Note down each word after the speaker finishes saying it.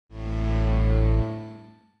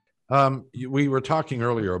We were talking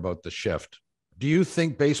earlier about the shift. Do you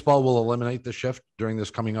think baseball will eliminate the shift during this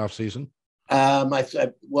coming off season? I'll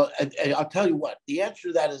tell you what, the answer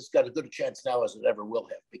to that has got a good chance now as it ever will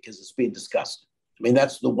have, because it's being discussed. I mean,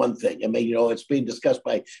 that's the one thing. I mean, it's being discussed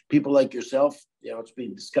by people like yourself. It's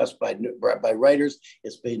being discussed by writers.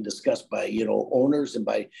 It's being discussed by, owners and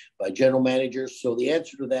by general managers. So the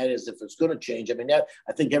answer to that is, if it's going to change, I mean,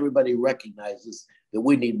 I think everybody recognizes that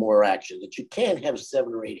we need more action, that you can't have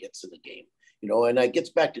 7 or 8 hits in the game. And it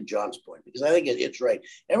gets back to John's point, because I think it's right.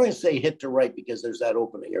 Everyone say hit to right because there's that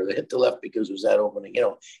opening, or hit to left because there's that opening.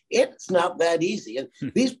 It's not that easy. And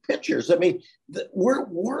these pitchers, I mean,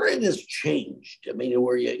 where it has changed, I mean,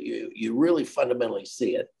 where you really fundamentally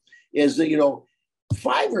see it is that,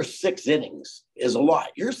 5 or 6 innings is a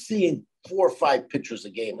lot. You're seeing 4 or 5 pitchers a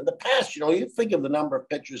game. In the past, you think of the number of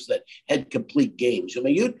pitchers that had complete games. I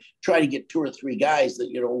mean, you'd try to get 2 or 3 guys that,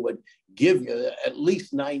 would give you at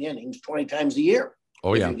least 9 innings 20 times a year.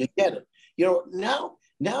 Oh, yeah. You could get it. Now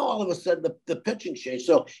all of a sudden the pitching changed.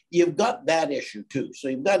 So you've got that issue too. So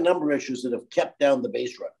you've got a number of issues that have kept down the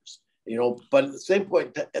base runners. But at the same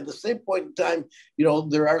point in time,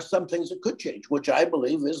 there are some things that could change, which I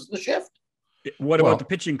believe is the shift. What about the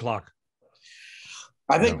pitching clock?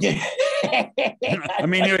 I think. I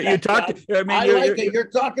mean, you talked. I mean, You're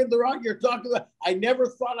talking the wrong. You're talking. I never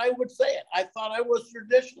thought I would say it. I thought I was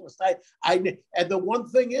traditionalist. And the one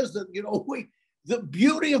thing is that the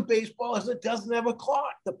beauty of baseball is it doesn't have a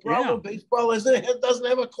clock. The problem of baseball is it doesn't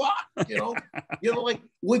have a clock. Like,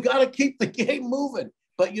 we got to keep the game moving.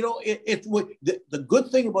 But the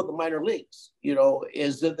good thing about the minor leagues,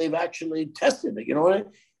 is that they've actually tested it.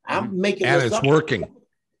 I'm making and this it's up. working.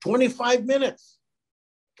 25 minutes.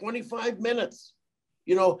 25 minutes.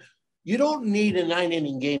 You don't need a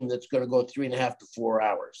 9-inning game that's going to go 3.5 to 4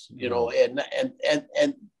 hours. And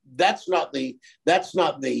that's not the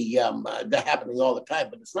happening all the time,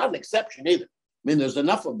 but it's not an exception either. I mean, there's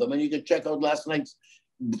enough of them, and you can check out last night's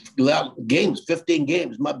games, 15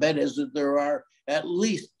 games. My bet is that there are at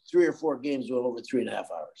least 3 or 4 games with over 3.5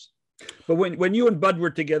 hours. But when you and Bud were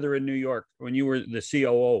together in New York, when you were the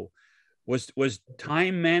COO, was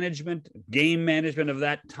time management, game management of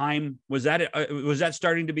that time, was that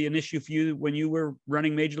starting to be an issue for you when you were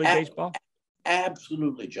running Major League Baseball?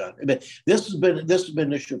 Absolutely, John. I mean, this has been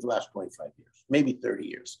an issue for the last 25 years, maybe 30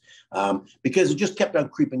 years, because it just kept on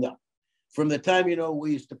creeping up. From the time, we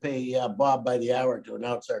used to pay Bob by the hour to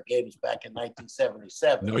announce our games back in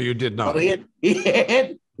 1977. No, you did not. He had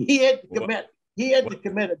to commit. He had to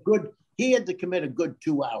commit a good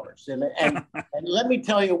 2 hours. And let me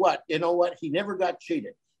tell you what, he never got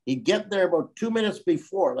cheated. He'd get there about 2 minutes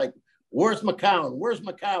before, like, where's McCown? Where's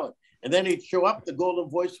McCown? And then he'd show up, the golden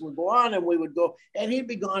voice would go on, and we would go, and he'd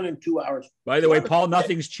be gone in 2 hours. By the way, Paul,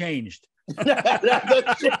 nothing's changed. I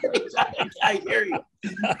hear you.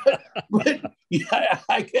 But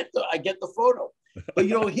I get the photo. But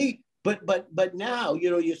But now,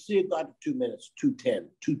 you see it got to 2 minutes, 2:10,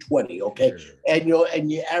 2:20, okay? Sure.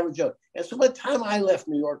 And you average out. And so by the time I left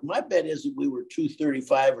New York, my bet is that we were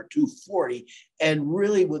 2:35 or 2:40. And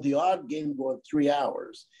really, with the odd game going 3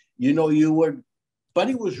 hours,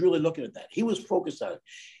 Buddy was really looking at that. He was focused on it.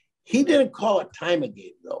 He didn't call it time a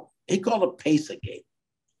game, though. He called it pace a game.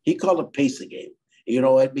 Because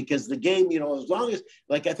the game, as long as,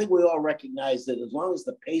 like, I think we all recognize that as long as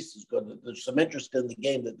the pace is good, that there's some interest in the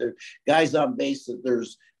game, that there's guys on base, that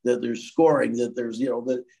there's scoring, that there's,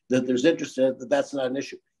 that there's interest in it, that's not an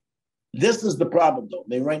issue. This is the problem, though. I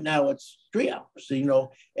mean, right now it's 3 hours,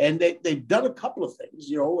 and they've done a couple of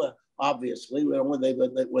things, obviously, when they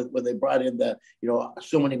brought in the,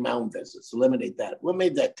 so many mound visits, eliminate that. Well,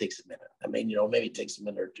 maybe that takes a minute. I mean, maybe it takes a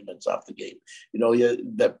minute or 2 minutes off the game.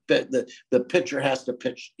 The pitcher has to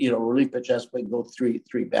pitch, relief pitch has to go three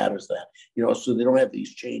batters that, so they don't have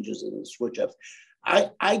these changes and the switch ups.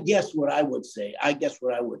 I guess what I would say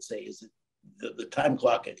is that the time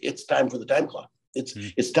clock, it's time for the time clock.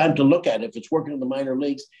 It's time to look at it. If it's working in the minor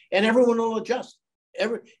leagues, and everyone will adjust.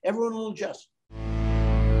 Everyone will adjust.